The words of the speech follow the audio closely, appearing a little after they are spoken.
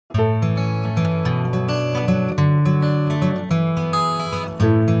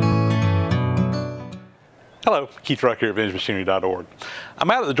Hello, Keith Rucker at VintageMachinery.org. I'm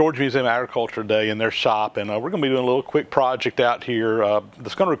out at the Georgia Museum of Agriculture today in their shop, and we're going to be doing a little quick project out here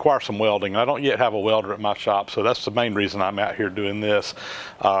that's going to require some welding. I don't yet have a welder at my shop, so that's the main reason I'm out here doing this.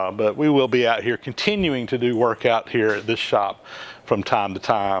 But we will be out here continuing to do work out here at this shop from time to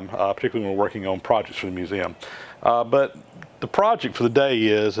time, particularly when we're working on projects for the museum. But the project for the day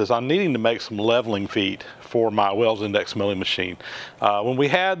is I'm needing to make some leveling feet for my Wells Index milling machine. When we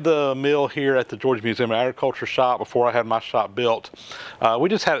had the mill here at the Georgia Museum of Agriculture shop before I had my shop built, we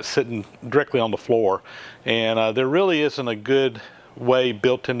just had it sitting directly on the floor, and there really isn't a good way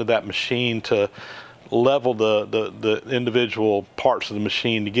built into that machine to level the individual parts of the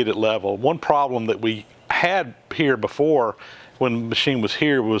machine to get it level. One problem that we had here before when the machine was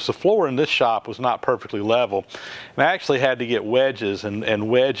here was the floor in this shop was not perfectly level, and I actually had to get wedges and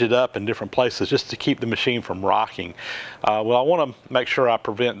wedge it up in different places just to keep the machine from rocking. Well, I want to make sure I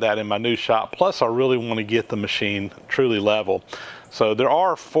prevent that in my new shop, plus I really want to get the machine truly level. So there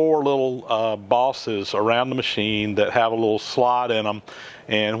are four little bosses around the machine that have a little slot in them,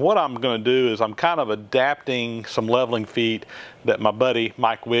 and what I'm going to do is I'm kind of adapting some leveling feet that my buddy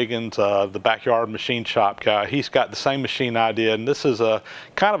Mike Wiggins, the backyard machine shop guy, he's got the same machine I did, and this is a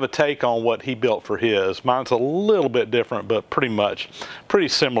kind of a take on what he built for his. Mine's a little bit different, but pretty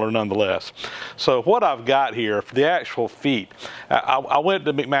similar nonetheless. So what I've got here for the actual feet, I went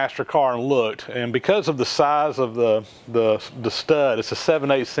to McMaster Car and looked, and because of the size of the stud, it's a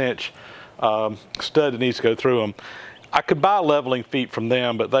 7/8 inch stud that needs to go through them. I could buy leveling feet from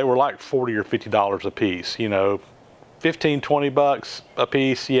them, but they were like $40 or $50 a piece. You know, 15, 20 bucks a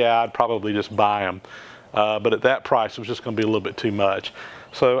piece, yeah, I'd probably just buy them. But at that price, it was just going to be a little bit too much.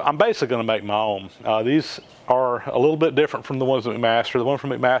 So I'm basically going to make my own. These are a little bit different from the ones at McMaster. The one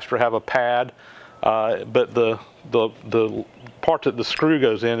from McMaster have a pad, but the part that the screw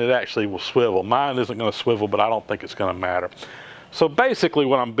goes in, it actually will swivel. Mine isn't going to swivel, but I don't think it's going to matter. So basically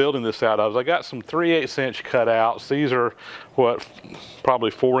what I'm building this out of is I got some 3/8 inch cutouts. These are what, probably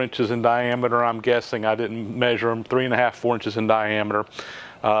 4 inches in diameter, I'm guessing. I didn't measure them, 3.5, 4 inches in diameter.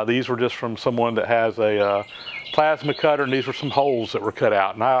 These were just from someone that has a plasma cutter, and these were some holes that were cut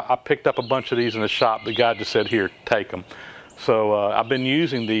out. And I picked up a bunch of these in the shop. The guy just said, here, take them. So I've been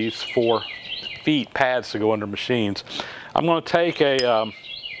using these for feet pads to go under machines. I'm going to take a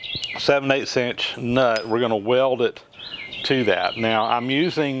 7/8 inch nut. We're going to weld it to that. Now I'm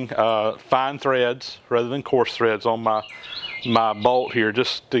using fine threads rather than coarse threads on my bolt here,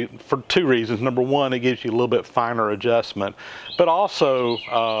 for two reasons. Number one, it gives you a little bit finer adjustment, but also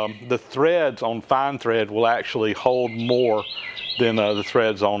the threads on fine thread will actually hold more than the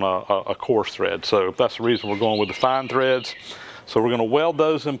threads on a coarse thread. So that's the reason we're going with the fine threads. So we're going to weld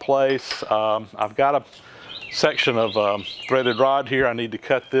those in place. I've got a section of threaded rod here. I need to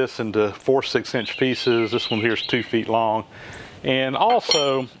cut this into 4 6-inch pieces. This one here is 2 feet long. And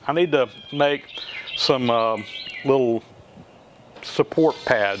also I need to make some little support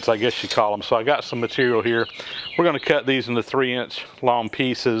pads, I guess you call them. So I got some material here. We're going to cut these into 3-inch long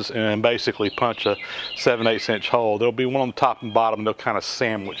pieces and basically punch a 7/8 inch hole. There'll be one on the top and bottom, and they'll kind of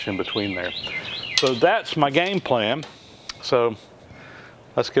sandwich in between there. So that's my game plan. So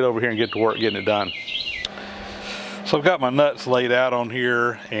let's get over here and get to work getting it done. So I've got my nuts laid out on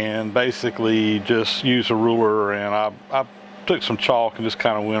here, and basically just use a ruler, and I took some chalk and just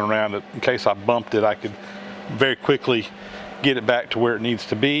kind of went around it. In case I bumped it, I could very quickly get it back to where it needs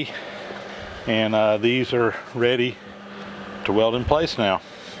to be. And these are ready to weld in place now.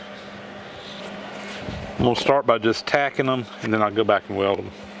 I'm going to start by just tacking them, and then I'll go back and weld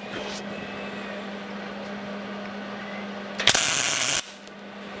them.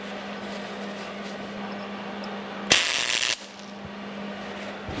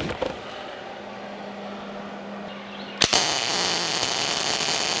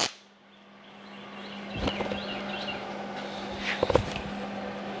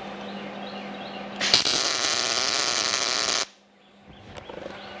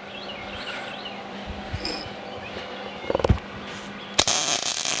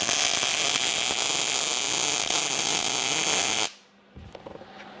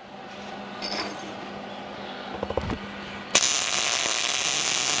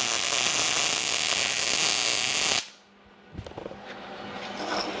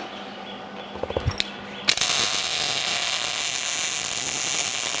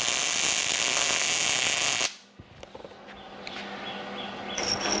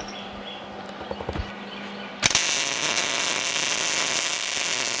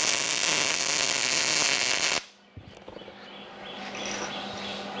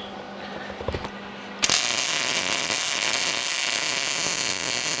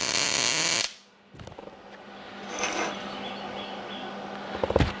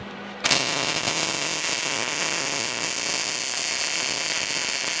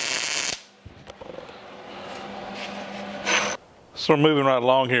 So we're moving right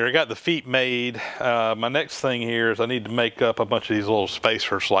along here. I got the feet made. My next thing here is I need to make up a bunch of these little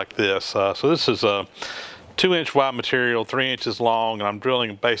spacers like this. So this is a 2-inch wide material, 3 inches long, and I'm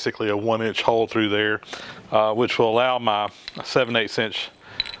drilling basically a 1-inch hole through there, which will allow my 7/8 inch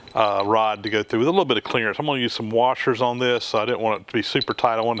rod to go through with a little bit of clearance. I'm going to use some washers on this. So I didn't want it to be super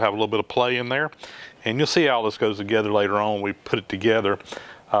tight. I wanted to have a little bit of play in there. And you'll see how this goes together later on when we put it together.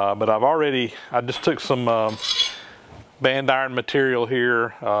 But I just took some band iron material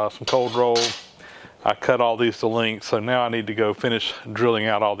here, some cold roll. I cut all these to length, so now I need to go finish drilling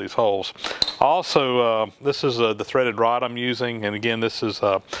out all these holes. Also, this is the threaded rod I'm using, and again, this is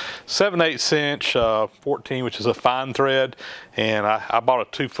 7/8 inch 14, which is a fine thread, and I bought a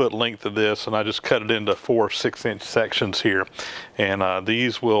 2-foot length of this, and I just cut it into 4 6-inch sections here, and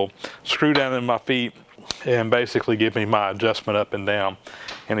these will screw down in my feet and basically give me my adjustment up and down.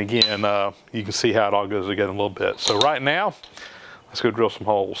 And again, you can see how it all goes together in a little bit. So right now, let's go drill some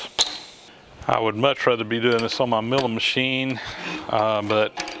holes. I would much rather be doing this on my milling machine,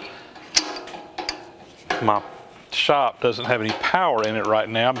 but my shop doesn't have any power in it right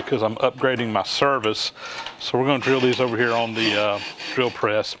now because I'm upgrading my service. So we're going to drill these over here on the drill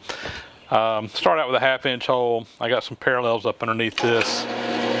press. Start out with a 1/2 inch hole. I got some parallels up underneath this.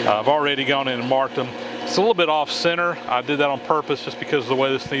 I've already gone in and marked them. It's a little bit off center. I did that on purpose just because of the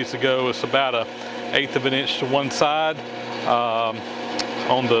way this needs to go. It's about 1/8 of an inch to one side.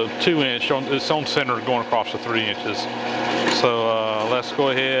 On the 2-inch, it's on center going across the 3 inches. So let's go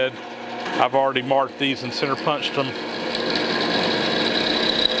ahead. I've already marked these and center punched them.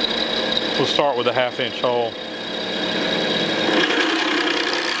 We'll start with a 1/2 inch hole.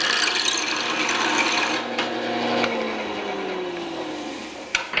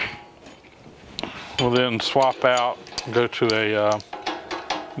 We'll then swap out and go to a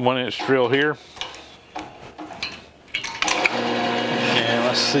 1-inch drill here. And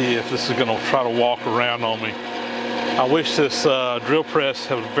let's see if this is going to try to walk around on me. I wish this drill press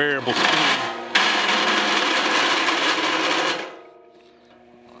had variable speed.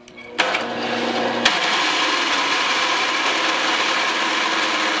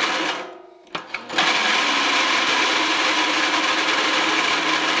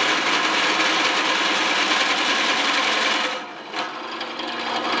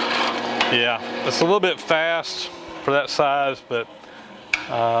 Yeah, it's a little bit fast for that size, but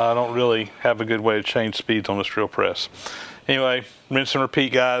I don't really have a good way to change speeds on this drill press. Anyway, rinse and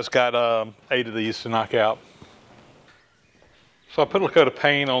repeat, guys. Got 8 of these to knock out. So I put a coat of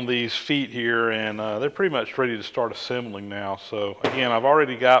paint on these feet here, and they're pretty much ready to start assembling now. So again, I've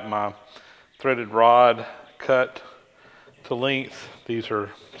already got my threaded rod cut to length. These are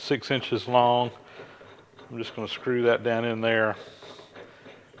 6 inches long. I'm just going to screw that down in there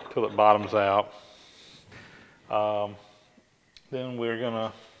till it bottoms out. Then we're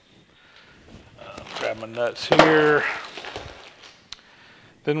gonna grab my nuts here.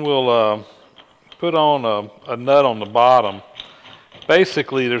 Then we'll put on a nut on the bottom.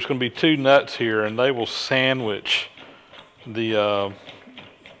 Basically, there's going to be 2 nuts here, and they will sandwich the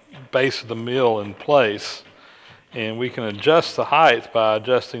base of the mill in place. And we can adjust the height by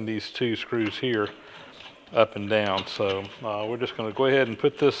adjusting these 2 screws here up and down. So we're just going to go ahead and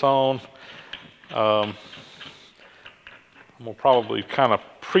put this on. We'll probably kind of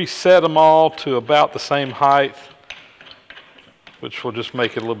preset them all to about the same height, which will just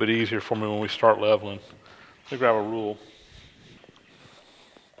make it a little bit easier for me when we start leveling. Let me grab a rule.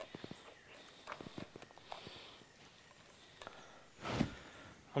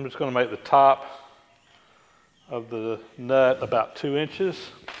 I'm just going to make the top of the nut about 2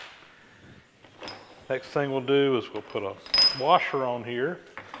 inches. Next thing we'll do is we'll put a washer on here,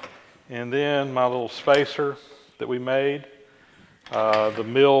 and then my little spacer that we made.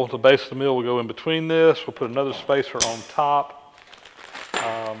 The base of the mill will go in between this. We'll put another spacer on top.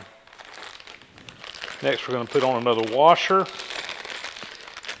 Next, we're going to put on another washer.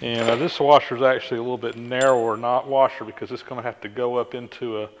 And this washer is actually a little bit narrower, not washer, because it's going to have to go up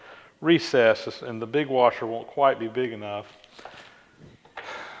into a recess, and the big washer won't quite be big enough.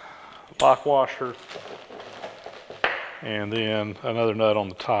 Lock washer, and then another nut on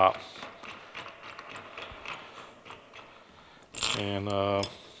the top. And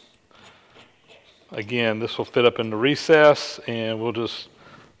again, this will fit up in the recess, and we'll just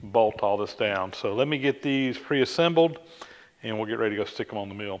bolt all this down. So let me get these pre-assembled, and we'll get ready to go stick them on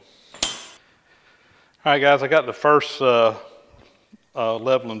the mill. All right, guys, I got the first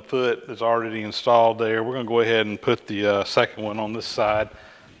leveling foot that's already installed there. We're going to go ahead and put the second one on this side.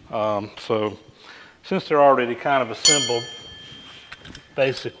 So since they're already kind of assembled,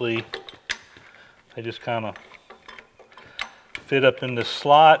 basically they just kind of fit up in this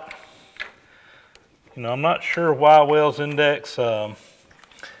slot. You know, I'm not sure why Wells Index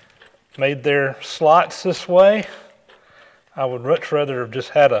made their slots this way. I would much rather have just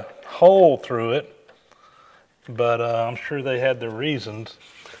had a hole through it, but I'm sure they had their reasons.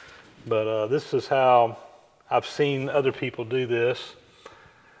 But this is how I've seen other people do this.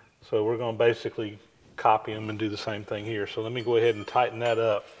 So we're going to basically copy them and do the same thing here. So let me go ahead and tighten that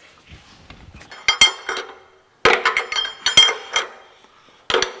up.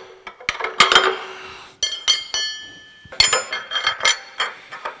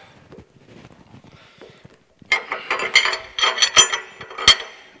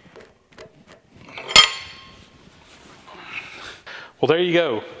 Well, there you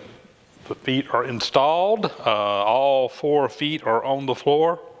go. The feet are installed. All 4 feet are on the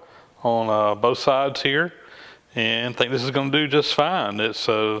floor on both sides here, and I think this is going to do just fine. It's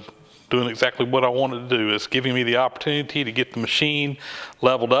doing exactly what I wanted to do. It's giving me the opportunity to get the machine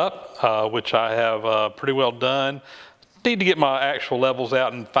leveled up, which I have pretty well done. Need to get my actual levels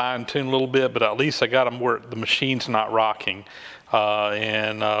out and fine tune a little bit, but at least I got them where the machine's not rocking.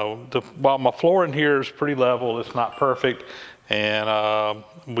 While my floor in here is pretty level, it's not perfect. And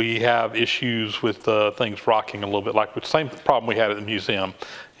we have issues with things rocking a little bit, like the same problem we had at the museum,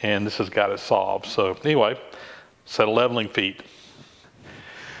 and this has got it solved. So anyway, set of leveling feet.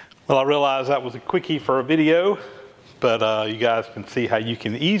 Well, I realize that was a quickie for a video, but you guys can see how you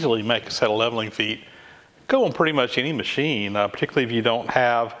can easily make a set of leveling feet go on pretty much any machine, particularly if you don't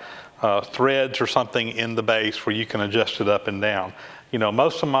have threads or something in the base where you can adjust it up and down. You know,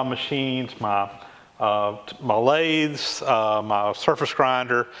 most of my machines, my lathes, my surface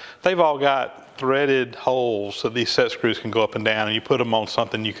grinder, they've all got threaded holes so these set screws can go up and down, and you put them on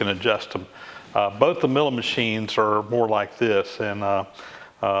something, you can adjust them. Both the milling machines are more like this, and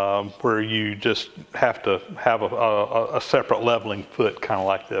where you just have to have a separate leveling foot, kind of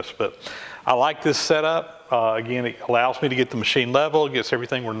like this. But I like this setup. Again, it allows me to get the machine level, it gets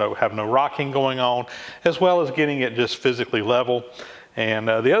everything where have no rocking going on, as well as getting it just physically level. And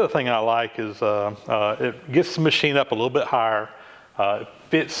the other thing I like is it gets the machine up a little bit higher. It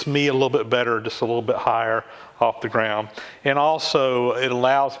fits me a little bit better, just a little bit higher off the ground. And also it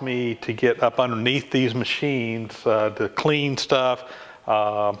allows me to get up underneath these machines to clean stuff.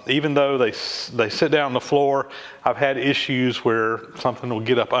 Even though they sit down on the floor, I've had issues where something will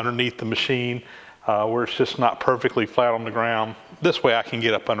get up underneath the machine where it's just not perfectly flat on the ground. This way I can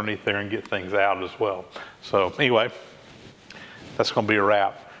get up underneath there and get things out as well. So anyway, that's going to be a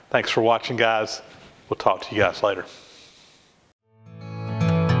wrap. Thanks for watching, guys. We'll talk to you guys later.